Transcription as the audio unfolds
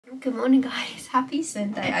Good morning guys, happy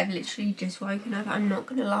Sunday. I've literally just woken up, I'm not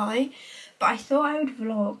gonna lie, but I thought I would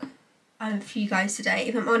vlog for you guys today.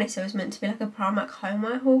 If I'm honest, it was meant to be like a Primark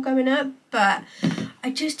homeware haul going up, but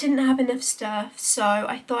I just didn't have enough stuff, so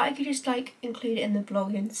I thought I could just like include it in the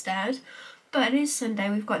vlog instead. But it is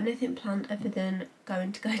Sunday, we've got nothing planned other than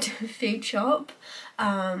going to go to a food shop,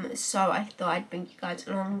 so I thought I'd bring you guys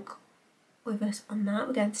along with us on that.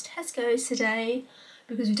 We're going to Tesco's today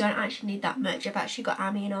because we don't actually need that much. I've actually got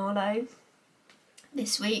Amy and Arlo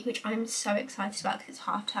this week, which I'm so excited about because it's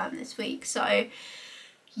half term this week. So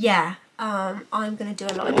yeah, I'm going to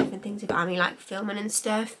do a lot of different things with Amy, like filming and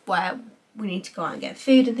stuff, where we need to go out and get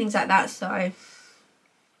food and things like that. So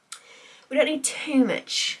we don't need too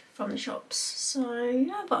much from the shops. So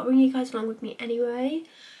yeah, but I'll bring you guys along with me anyway.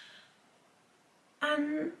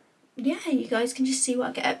 And yeah, you guys can just see what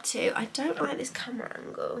I get up to. I don't like this camera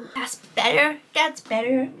angle. That's better. That's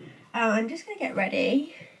better. I'm just going to get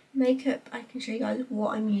ready. Makeup, I can show you guys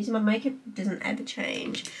what I'm using. My makeup doesn't ever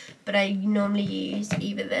change, but I normally use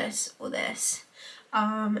either this or this.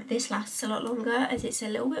 This lasts a lot longer as it's a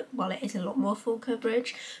little bit, well, it is a lot more full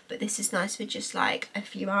coverage, but this is nice for just like a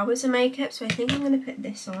few hours of makeup. So I think I'm going to put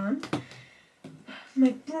this on.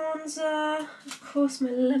 My bronzer, of course, my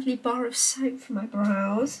lovely bar of soap for my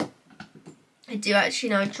brows. I do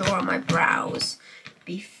actually now draw on my brows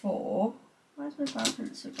before. Where's my brow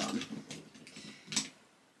pencil gone?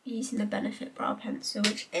 Using the Benefit brow pencil,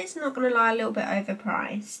 which is, not gonna lie, a little bit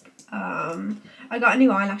overpriced. I got a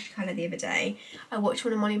new eyelash colour the other day. I watched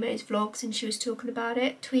one of Molly Mae's vlogs and she was talking about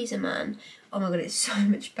it. Tweezerman. Oh my god, it's so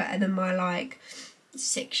much better than my like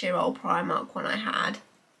 6-year-old Primark one I had.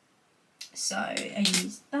 So I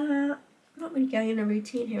used that. I'm not really going in a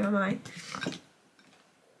routine here, am I?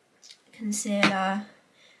 Concealer.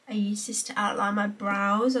 I use this to outline my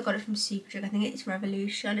brows. I got it from Superdrug. I think it's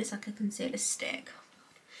Revolution. It's like a concealer stick.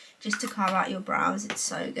 Just to carve out your brows. It's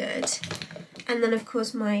so good. And then of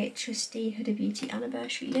course my trusty Huda Beauty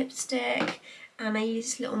Anniversary lipstick. And I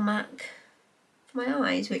use little MAC for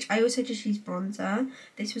my eyes, which I also just use bronzer.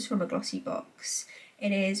 This was from a glossy box.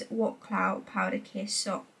 It is What Cloud Powder Kiss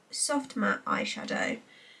Soft Matte Eyeshadow.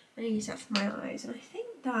 And I use that for my eyes. And I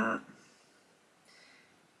think that...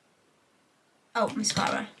 Oh,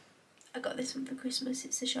 mascara. I got this one for Christmas.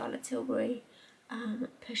 It's the Charlotte Tilbury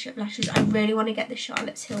push-up lashes. I really want to get the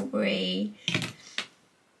Charlotte Tilbury,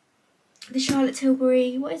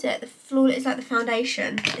 what is it? The flawless, it's like the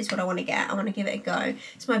foundation is what I want to get. I want to give it a go.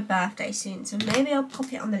 It's my birthday soon, so maybe I'll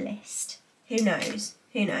pop it on the list. Who knows?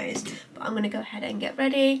 Who knows? But I'm going to go ahead and get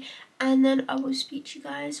ready, and then I will speak to you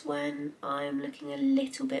guys when I'm looking a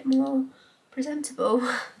little bit more presentable.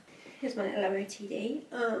 Here's my little OOTD.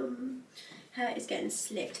 Hair is getting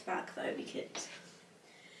slicked back though because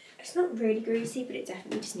it's not really greasy, but it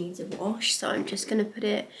definitely just needs a wash. So I'm just going to put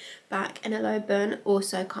it back in a low bun.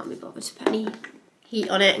 Also, can't be bothered to put any heat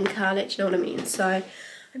on it and curl it, do you know what I mean? So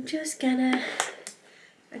I'm just going to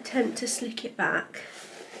attempt to slick it back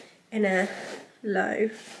in a low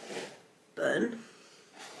bun.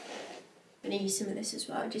 I'm going to use some of this as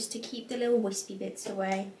well, just to keep the little wispy bits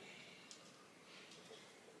away.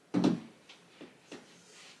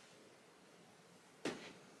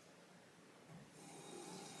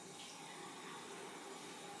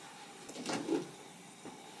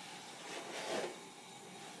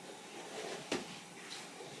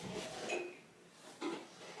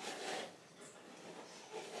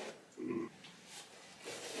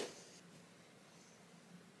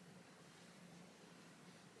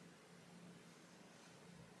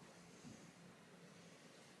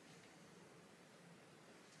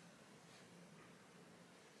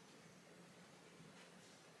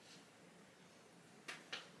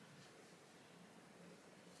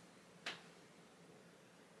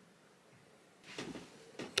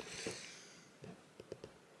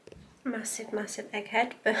 Massive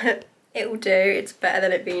egghead, but it will do. It's better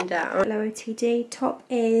than it being down. Low OTD. Top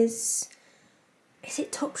is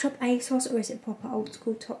it Topshop ASOS or is it proper old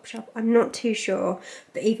school Topshop? I'm not too sure,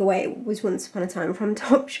 but either way it was once upon a time from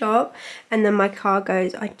Topshop. And then my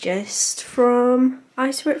cargos are just from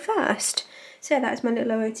I Saw It First. So yeah, that's my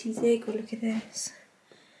little low OTD. God, look at this.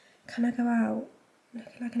 Can I go out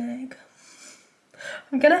looking like an egg?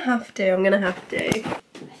 I'm gonna have to.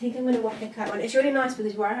 I think I'm gonna whack a coat on. It's really nice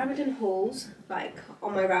because where I haven't done hauls like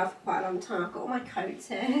on my rail for quite a long time, I've got all my coats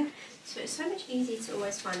here, so it's so much easier to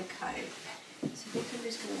always find a coat. So I think I'm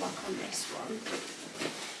just gonna whack on this one,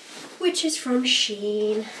 which is from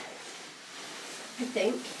Shein. I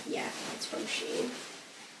think, yeah, it's from Shein.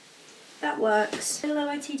 That works. A little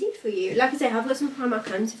OTD for you. Like I say, I've got some Primark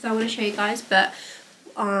clothes if I want to show you guys, but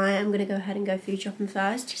I am going to go ahead and go food shopping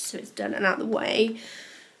first, just so it's done and out of the way.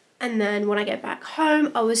 And then when I get back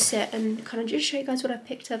home, I will sit and kind of just show you guys what I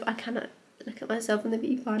picked up. I cannot look at myself in the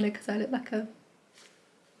viewfinder because I look like a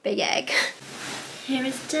big egg. Here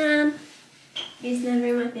is Dan. He's never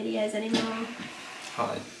in my videos anymore.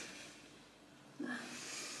 Hi.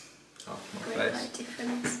 Oh, my face.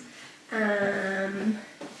 Difference.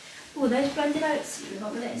 Oh, those blended oats at the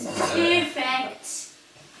bottom of this. Perfect.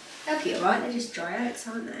 They'll be alright, they're just dry oats,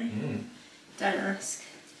 aren't they? Don't ask.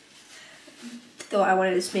 Thought I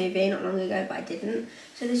wanted a smoothie not long ago, but I didn't.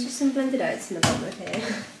 So there's just some blended oats in the bottom of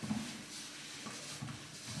here.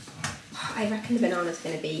 I reckon the banana's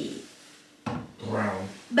going to be brown.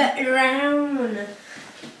 But brown.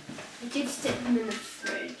 I did stick them in the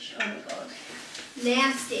fridge. Oh my god.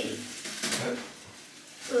 Nasty.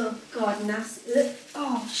 Oh god, nasty.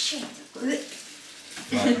 Oh shit. Like,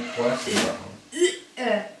 worse than brown.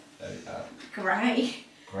 There we go. Grey.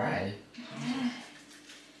 Grey? Yeah.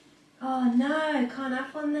 Oh no, can't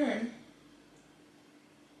have one then.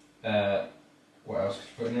 What else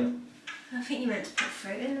could you put in it? I think you meant to put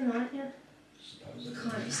fruit in them, aren't you? Suppose it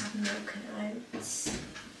Can't just have milk and oats.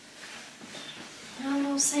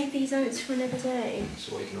 Oh, I'll save these oats for another day.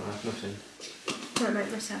 So you can have nothing. Might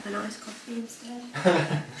make myself a nice coffee instead.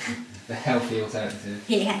 The healthy alternative.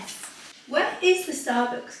 Yes. Where is the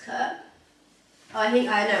Starbucks cup? Oh, I think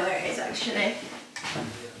I know where it is actually.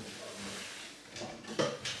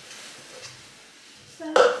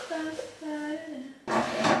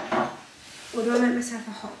 Or do I make myself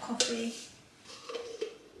a hot coffee?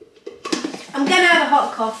 I'm gonna have a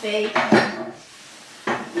hot coffee.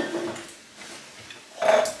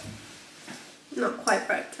 Not quite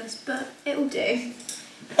breakfast, but it'll do.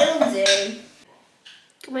 It'll do.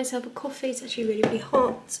 Got myself a coffee, it's actually really, really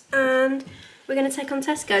hot. And we're gonna take on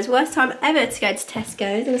Tesco's. Worst time ever to go to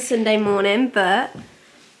Tesco's on a Sunday morning, but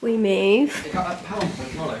we move. You got that pound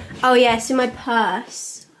from Molly? Oh yeah, so my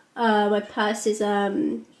purse. My purse is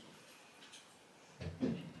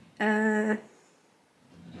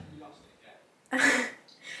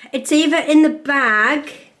it's either in the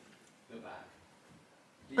bag. The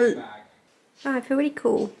bag. Oh, I feel really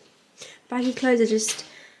cool. Baggy clothes are just,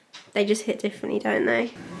 they just hit differently, don't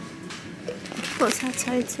they? What's our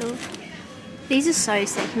total? These are so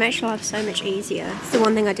sick, makes your life so much easier. It's the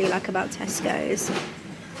one thing I do like about Tesco's.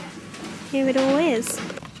 Here it all is.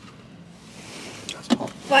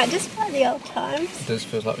 Right, just like the old times. It does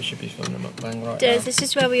feel like we should be filming a mukbang right Does. now. This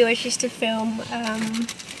is where we always used to film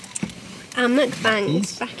our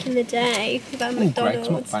mukbangs back in the day with our McDonald's.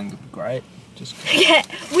 Greg's mukbang would be great. Just Yeah,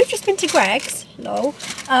 we've just been to Greg's, lol.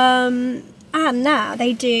 And now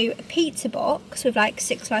they do a pizza box with like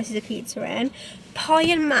 6 slices of pizza in, pie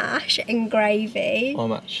and mash and gravy.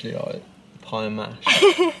 I'm actually like pie and mash.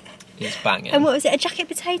 It's banging. And what was it? A jacket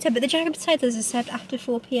potato, but the jacket potatoes are served after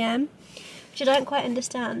 4 PM, which I don't quite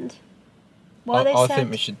understand. Why are they I served?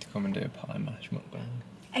 think we should come and do a pie and mash mukbang.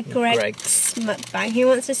 A Greg's mukbang. Who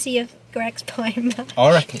wants to see a Greg's pie and mash?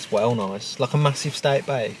 I reckon it's well nice. Like a massive steak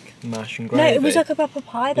bake, mash and gravy. No, it was like a proper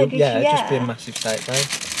pie. They did, yeah, it'd just be a massive steak bake.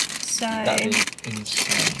 So, That'd be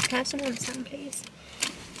insane. can I have some on Sam, please?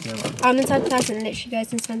 No, man. I'm the type of person that literally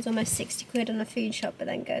goes and spends almost 60 quid on a food shop, but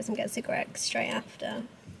then goes and gets a Greg's straight after.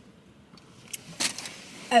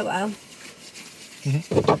 Oh well.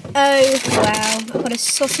 Oh wow, I've got a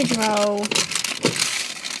sausage roll.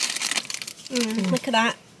 Look at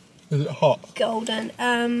that. Is it hot? Golden.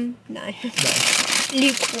 No.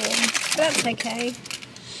 Lukewarm. But that's okay.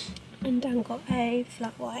 And Dan got a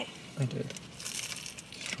flat white. I did.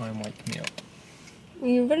 Try and wake me up. Are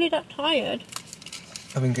you really that tired?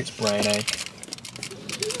 I think it's brain ache.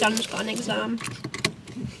 Dan's got an exam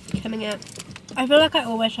coming up. I feel like I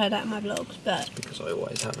always say that in my vlogs, but Because I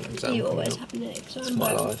always have an exam. you always coming up. have an exam. It's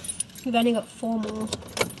my but life. You've only got 4 more.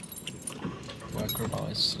 Work,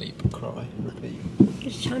 revise, sleep, cry, repeat.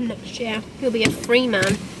 This time next year, you'll be a free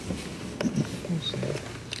man.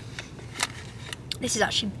 This is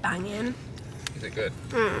actually banging. Is it good?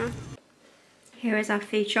 Here is our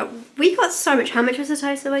food shop. We got so much. How much was the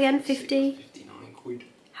total again? 50? 59 quid.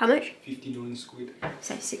 How much? 59 squid.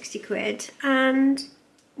 So 60 quid. And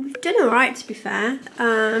we've done alright, to be fair.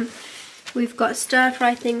 We've got stir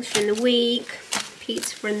fry things for in the week,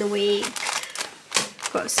 pizza for in the week.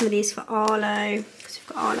 Got some of these for Arlo, because we've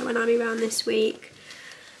got Arlo and Abby around this week.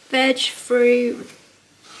 Veg, fruit.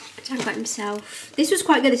 Dan got himself. This was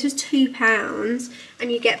quite good. This was £2,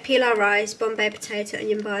 and you get pilau rice, Bombay potato,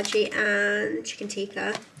 onion bhaji, and chicken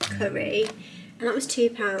tikka curry. And that was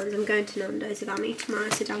 £2. I'm going to Nando's with Amy tomorrow,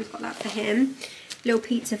 so Dan's got that for him. Little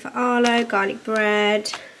pizza for Arlo, garlic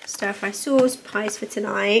bread, stir fry sauce, pies for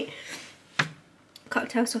tonight,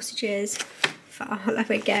 cocktail sausages for Arlo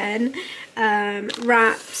again.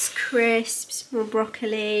 Wraps, crisps, more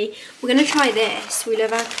broccoli. We're gonna try this. We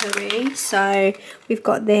love our curry, so we've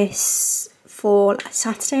got this for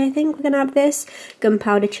Saturday. I think we're gonna have this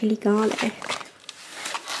gunpowder chili garlic.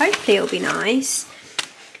 Hopefully it'll be nice.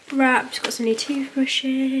 Wraps, got some new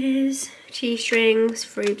toothbrushes, cheese strings,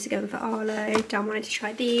 frubes again for Arlo. Dan wanted to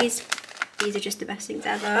try these. These are just the best things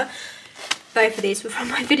ever. Both of these were from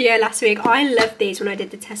my video last week. I loved these when I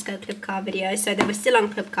did the Tesco Club Card video, so they were still on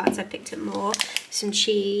Club Cards. I picked up more. Some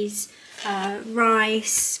cheese,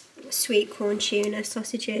 rice, sweet corn tuna,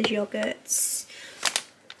 sausages, yogurts.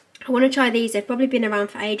 I want to try these. They've probably been around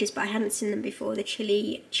for ages, but I hadn't seen them before. The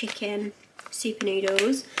chili chicken super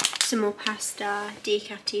noodles, some more pasta,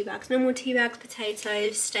 decaf tea bags, normal tea bags,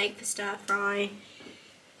 potatoes, steak for stir fry,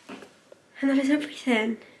 and that is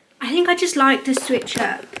everything. I think I just like to switch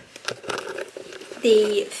up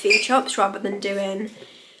the food shops rather than doing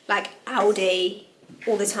like Aldi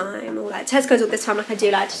all the time or like Tesco's all the time. Like I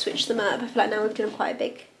do like to switch them up. I feel like now we've done quite a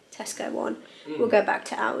big Tesco one. We'll go back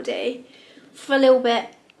to Aldi for a little bit.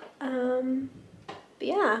 But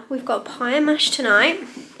yeah, we've got pie and mash tonight,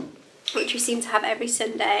 which we seem to have every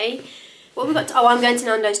Sunday. What we got to, oh, I'm going to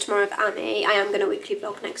Nando's tomorrow with Amy. I am going to weekly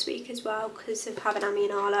vlog next week as well because of having Amy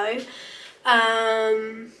and Arlo.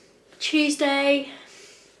 Tuesday,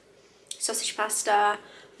 sausage pasta.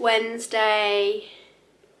 Wednesday,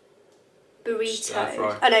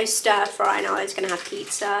 burrito. Oh no, stir fry. And I was going to have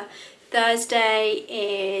pizza. Thursday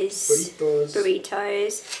is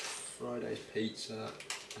burritos. Friday's pizza.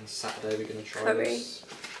 And Saturday we're going to try curry. This.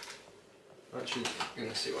 I'm actually going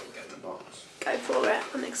to see what I can get in the box. Go for it.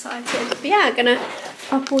 I'm excited. But yeah, I'm going to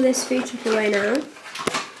pop all this food stuff away now.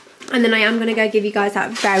 And then I am going to go give you guys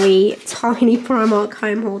that very tiny Primark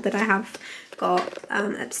home haul that I have got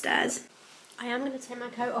upstairs. I am going to take my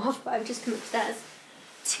coat off, but I've just come upstairs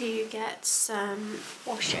to get some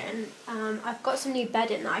washing. I've got some new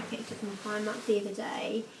bedding that I picked up from Primark the other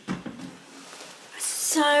day.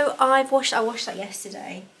 So I washed that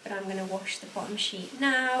yesterday, but I'm going to wash the bottom sheet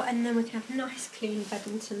now, and then we can have nice clean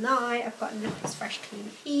bedding tonight. I've got nice fresh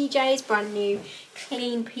clean PJs, brand new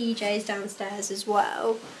clean PJs downstairs as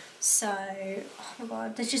well. So, oh my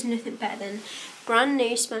god, there's just nothing better than brand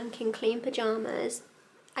new spanking clean pyjamas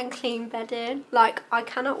and clean bedding. Like, I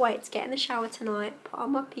cannot wait to get in the shower tonight, put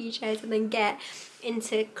on my PJs and then get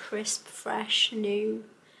into crisp, fresh, new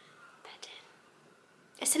bedding.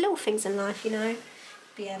 It's the little things in life, you know.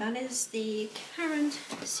 But yeah, that is the current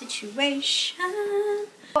situation.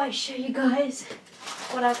 I'll show you guys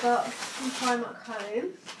what I got from Primark home.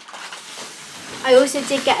 I also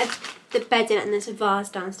did get the bedding, and there's a vase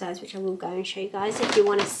downstairs which I will go and show you guys if you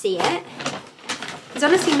want to see it. There's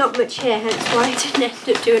honestly not much here, hence why I didn't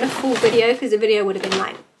end up doing a full video, because the video would have been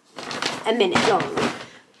like a minute long.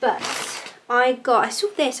 But I saw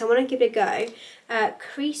this, I want to give it a go.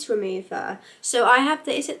 Crease remover. So I have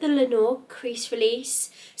the, is it the Lenore crease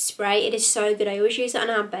release spray? It is so good. I always use it on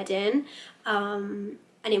our bedding, and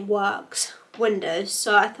it works wonders.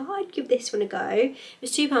 So I thought I'd give this one a go. It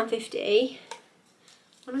was £2.50.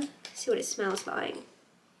 I want to see what it smells like.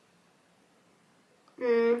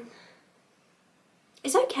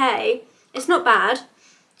 It's okay. It's not bad.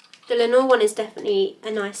 The Lenore one is definitely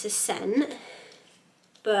a nicer scent,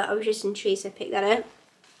 but I was just intrigued, so I picked that up.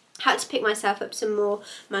 Had to pick myself up some more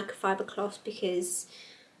microfiber cloths because,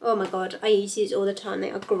 oh my god, I use these all the time.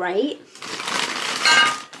 They are great.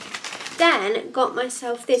 Then got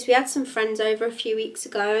myself this. We had some friends over a few weeks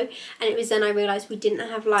ago, and it was then I realised we didn't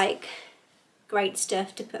have like great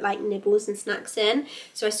stuff to put like nibbles and snacks in.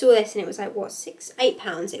 So I saw this and it was like, what,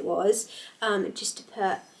 £8 it was, just to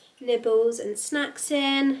put nibbles and snacks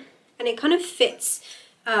in. And it kind of fits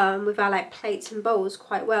with our like plates and bowls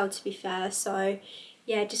quite well, to be fair. So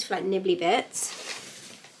yeah, just for like nibbly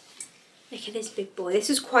bits. Look at this big boy. This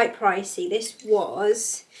was quite pricey. This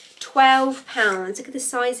was £12. Look at the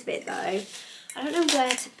size of it though. I don't know where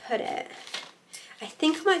to put it. I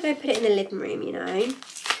think I might go put it in the living room, you know,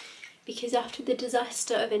 because after the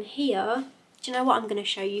disaster of in here, do you know what I'm going to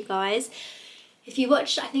show you guys? If you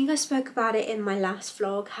watched, I think I spoke about it in my last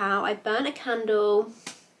vlog, how I burnt a candle,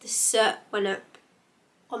 the soot went up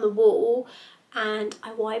on the wall, and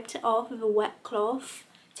I wiped it off with a wet cloth.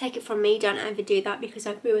 Take it from me, don't ever do that because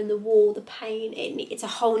I've ruined the wall, the paint. It's a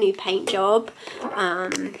whole new paint job.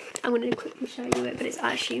 I'm going to quickly show you it, but it's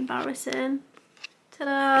actually embarrassing.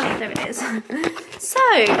 Ta-da! There it is.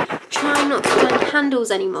 So, trying not to burn candles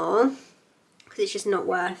anymore because it's just not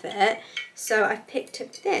worth it. So I picked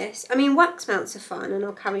up this. I mean, wax melts are fun and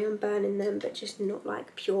I'll carry on burning them, but just not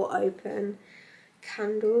like pure open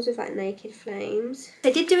candles with like naked flames.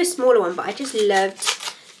 I did do a smaller one, but I just loved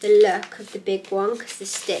the look of the big one, because the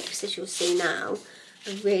sticks, as you'll see now,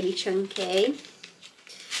 are really chunky.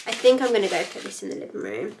 I think I'm going to go put this in the living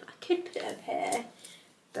room. I could put it up here,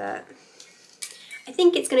 but I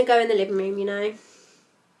think it's going to go in the living room, you know.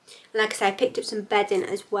 Like I say, I picked up some bedding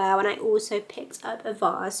as well, and I also picked up a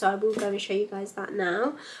vase, so I will go and show you guys that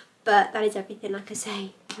now. But that is everything. Like I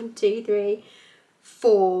say, 1, 2, 3,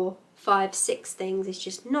 4, 5, 6 things is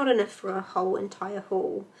just not enough for a whole entire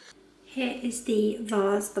haul. Here is the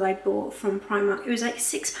vase that I bought from Primark. It was like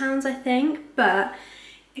 £6, I think, but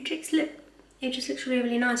it just looks really,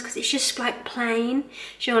 really nice because it's just like plain. Do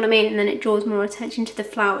you know what I mean? And then it draws more attention to the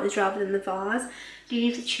flowers rather than the vase.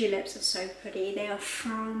 These tulips are so pretty. They are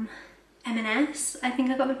from M&S. I think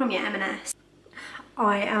I got them from, yeah, M&S.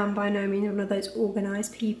 I am by no means one of those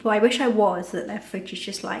organised people. I wish I was, that their fridge is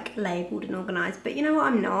just like labelled and organised, but you know what,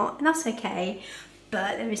 I'm not, and that's okay.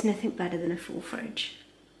 But there is nothing better than a full fridge.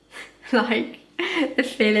 Like, the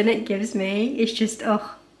feeling it gives me is just,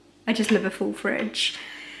 oh, I just love a full fridge.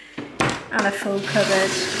 And a full cupboard.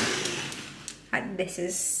 Like, this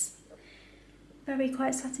is very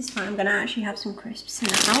quite satisfying. I'm gonna actually have some crisps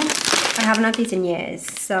now. I haven't had these in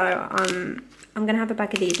years, so I'm gonna have a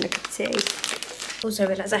bag of these and a cup of tea. Also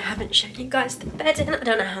realised I haven't shown you guys the bedding. I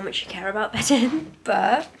don't know how much you care about bedding,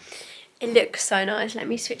 but it looks so nice. Let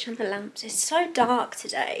me switch on the lamps. It's so dark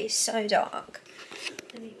today, so dark.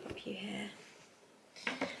 Let me pop you here.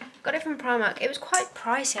 Got it from Primark. It was quite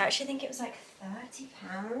pricey. I actually think it was like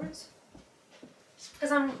 £30.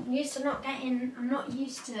 Because I'm not used to not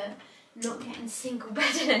getting single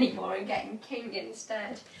bedding anymore and getting king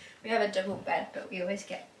instead. We have a double bed, but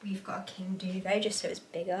we've got a king duvet just so it's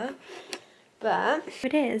bigger. But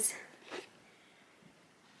it is.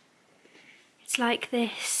 It's like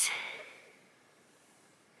this.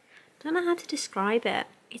 I don't know how to describe it.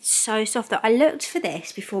 It's so soft though. I looked for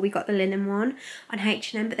this before we got the linen one on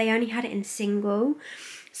H&M, but they only had it in single.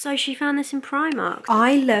 So she found this in Primark.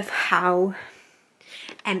 I love how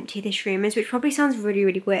empty this room is, which probably sounds really,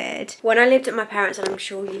 really weird. When I lived at my parents', and I'm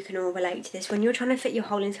sure you can all relate to this, when you're trying to fit your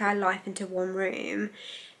whole entire life into one room,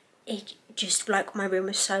 it just, like, my room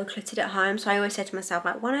was so cluttered at home. So I always said to myself,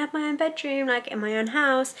 like, when I have my own bedroom, like in my own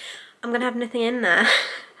house, I'm gonna have nothing in there.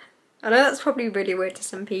 I know that's probably really weird to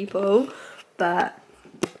some people, but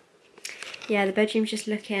yeah, the bedroom's just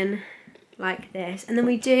looking like this. And then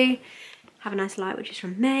we do have a nice light, which is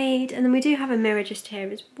from Maid, and then we do have a mirror just here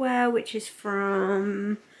as well, which is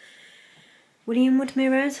from William Wood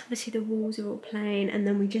mirrors. Obviously the walls are all plain, and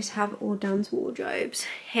then we just have all Dan's wardrobes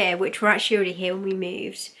here, which were actually already here when we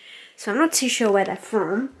moved, so I'm not too sure where they're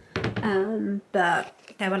from, but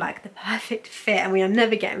they were like the perfect fit, and we are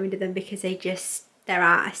never getting rid of them because they're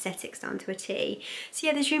our aesthetics down to a T. So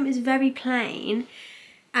yeah, this room is very plain.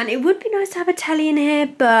 And it would be nice to have a telly in here,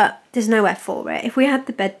 but there's nowhere for it. If we had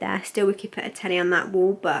the bed there, still we could put a telly on that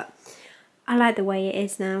wall, but I like the way it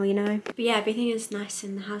is now, you know. But yeah, everything is nice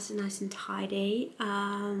and the house is nice and tidy.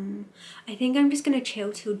 I think I'm just going to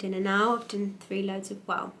chill till dinner now. I've done 2 loads of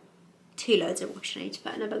washing. I need to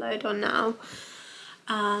put another load on now.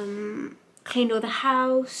 Cleaned all the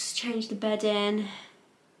house, changed the bed in.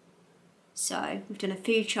 So we've done a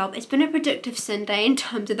food shop. It's been a productive Sunday in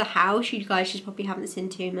terms of the house. You guys just probably haven't seen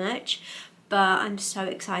too much, but I'm so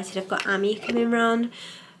excited. I've got Amy coming round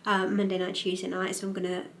Monday night, Tuesday night, so I'm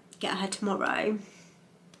gonna get her tomorrow.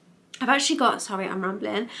 I've actually got, sorry, I'm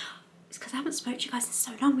rambling. It's because I haven't spoken to you guys in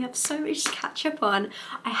so long. We have so much to catch up on.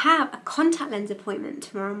 I have a contact lens appointment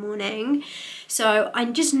tomorrow morning. So I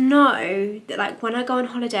just know that, like, when I go on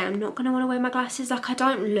holiday, I'm not going to want to wear my glasses. Like, I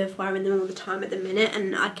don't love wearing them all the time at the minute,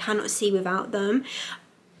 and I cannot see without them.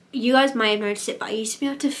 You guys may have noticed it, but I used to be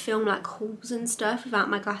able to film, like, hauls and stuff without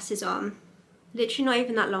my glasses on. Literally not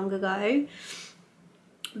even that long ago.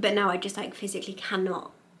 But now I just, like, physically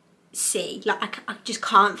cannot see. Like, I just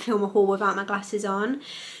can't film a haul without my glasses on.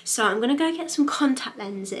 So I'm gonna go get some contact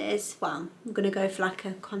lenses. Well, I'm gonna go for like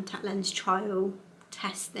a contact lens trial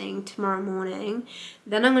test thing tomorrow morning.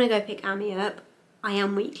 Then I'm gonna go pick Amy up. I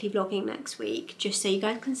am weekly vlogging next week, just so you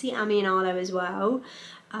guys can see Amy and Arlo as well.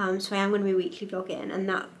 So I am gonna be weekly vlogging, and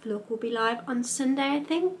that vlog will be live on Sunday, I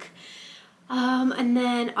think. And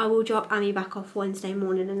then I will drop Amy back off Wednesday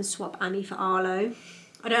morning and swap Amy for Arlo.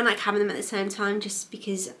 I don't like having them at the same time, just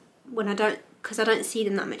because because I don't see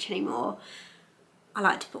them that much anymore, I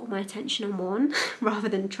like to put all my attention on one rather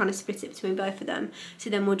than trying to split it between both of them. So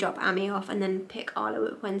then we'll drop Amy off and then pick Arlo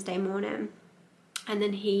up Wednesday morning, and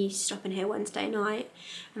then he's stopping here Wednesday night,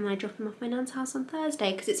 and then I drop him off my nan's house on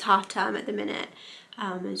Thursday because it's half term at the minute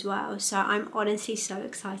as well. So I'm honestly so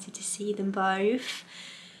excited to see them both.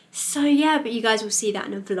 So yeah, but you guys will see that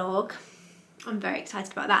in a vlog. I'm very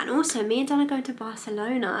excited about that. And also, me and Dan are going to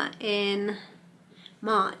Barcelona in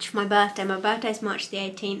March for my birthday. My birthday is March the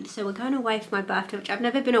 18th, so we're going away for my birthday, which I've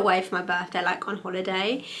never been away for my birthday, like on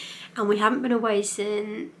holiday. And we haven't been away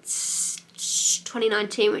since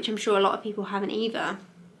 2019, which I'm sure a lot of people haven't either.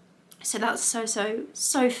 So that's so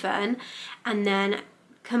fun. And then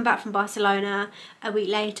come back from Barcelona a week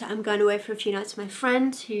later. I'm going away for a few nights with my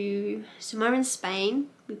friend who somewhere in Spain.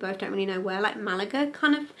 We both don't really know where, like Malaga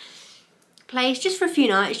kind of place, just for a few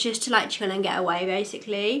nights, just to like chill and get away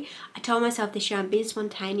basically. I told myself this year I'm being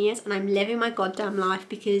spontaneous and I'm living my goddamn life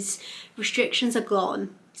because restrictions are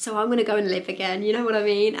gone. So I'm gonna go and live again, you know what I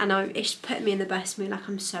mean? And it's putting me in the best mood. Like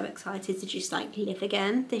I'm so excited to just like live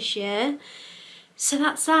again this year. So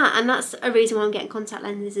that's that, and that's a reason why I'm getting contact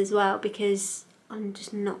lenses as well, because I'm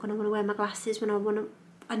just not gonna want to wear my glasses when I want to.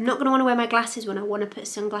 I'm not gonna want to wear my glasses when I want to put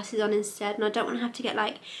sunglasses on instead, and I don't want to have to get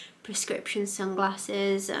like prescription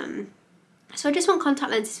sunglasses. So I just want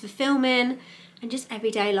contact lenses for filming and just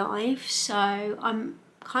everyday life. So I'm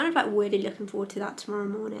kind of like really looking forward to that tomorrow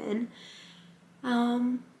morning.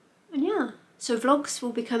 And yeah. So vlogs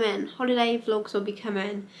will be coming, holiday vlogs will be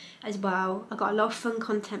coming as well. I got a lot of fun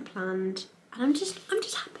content planned and I'm just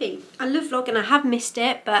happy. I love vlogging, I have missed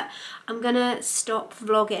it, but I'm gonna stop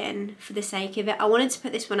vlogging for the sake of it. I wanted to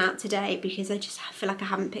put this one out today because I just feel like I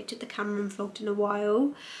haven't picked up the camera and vlogged in a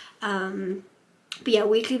while. But yeah,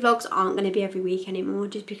 weekly vlogs aren't going to be every week anymore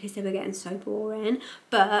just because they were getting so boring.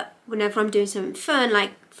 But whenever I'm doing something fun,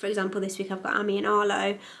 like for example this week I've got Amy and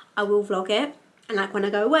Arlo, I will vlog it. And like when I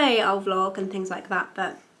go away, I'll vlog and things like that.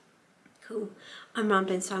 But cool, I'm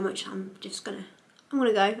rambling so much. I'm gonna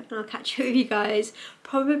go and I'll catch up with you guys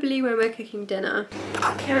probably when we're cooking dinner.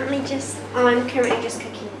 I'm currently just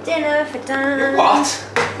cooking dinner for Dan. What?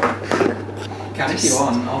 Can if you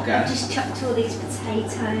want, I'll go. I've just chopped all these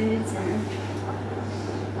potatoes and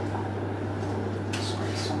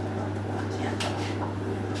yeah,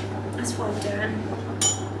 that's what I'm doing.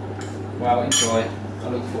 Well, enjoy. I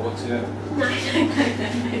look forward to it. No.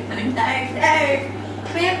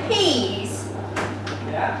 Can we have peas?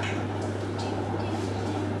 Yeah.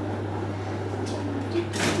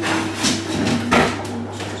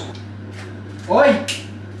 Oi!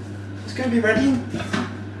 It's going to be ready in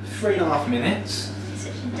 3.5 minutes.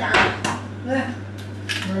 Such a damn. Yeah.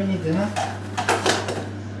 We're eating dinner.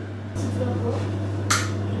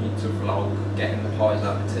 You need to vlog getting the pies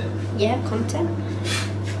out of the tin. Yeah, content.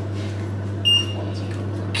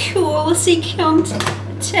 Cool, see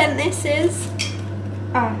content this is.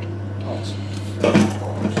 Oh.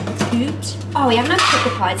 Oops. Oh, we haven't had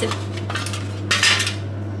sugar pies in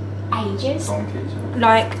ages. Donkeys.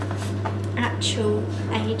 Like, actual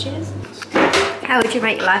ages. How would you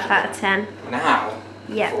rate your life out of 10? Now?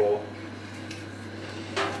 Yeah. 4.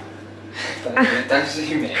 Don't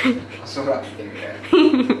see me. I saw that thing there.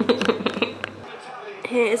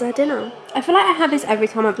 Here is our dinner. I feel like I have this every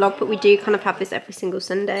time I vlog, but we do kind of have this every single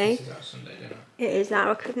Sunday. This is our Sunday dinner. It is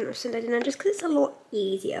our equivalent of Sunday dinner, just because it's a lot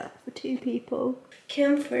easier for 2 people.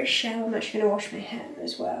 Come for a shower. I'm actually going to wash my hair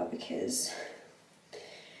as well, because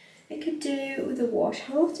I could do with a wash.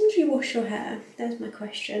 How often do you wash your hair? There's my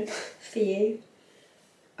question for you.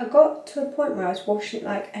 I got to a point where I was washing it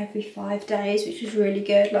like every 5 days, which was really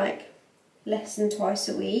good, like less than twice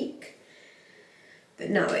a week. But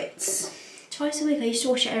now it's twice a week. I used to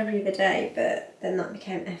wash it every other day, but then that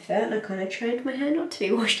became effort and I kind of trained my hair not to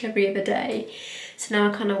be washed every other day. So now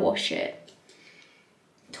I kind of wash it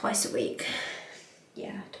twice a week.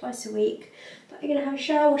 Yeah, twice a week. But I'm gonna have a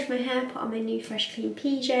shower, wash my hair, put on my new fresh clean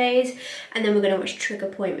PJs, and then we're gonna watch Trigger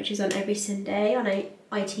Point, which is on every Sunday on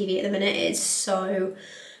ITV at the minute. It's so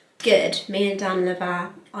good. Me and Dan love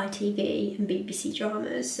our ITV and BBC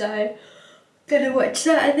dramas, so gonna watch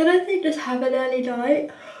that, and then I think just have an early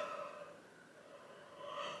night.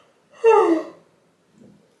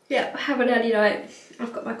 Yeah, have an early night.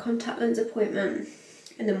 I've got my contact lens appointment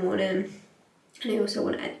in the morning, and I also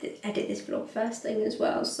want to edit this vlog first thing as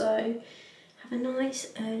well, so have a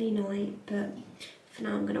nice early night. But for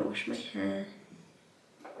now I'm going to wash my hair.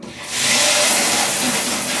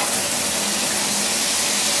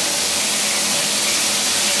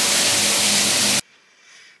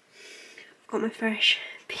 I've got my fresh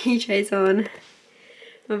PJs on.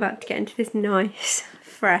 I'm about to get into this nice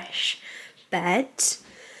fresh bed,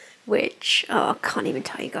 which, oh, I can't even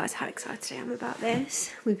tell you guys how excited I am about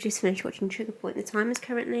this. We've just finished watching Trigger Point. The time is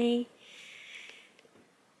currently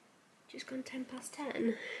just gone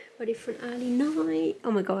 10:10. Ready for an early night.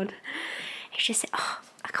 Oh my god, it's just, oh,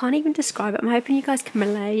 I can't even describe it. I'm hoping you guys can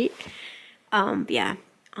relate. But yeah,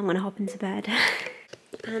 I'm gonna hop into bed.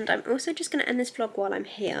 And I'm also just going to end this vlog while I'm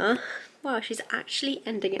here. Wow, she's actually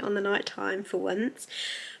ending it on the night time for once.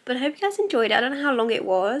 But I hope you guys enjoyed it. I don't know how long it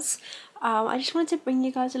was. I just wanted to bring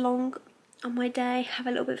you guys along on my day, have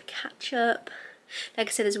a little bit of a catch up. Like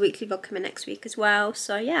I said, there's a weekly vlog coming next week as well.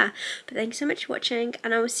 So yeah, but thank you so much for watching,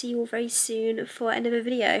 and I will see you all very soon for another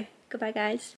video. Goodbye guys.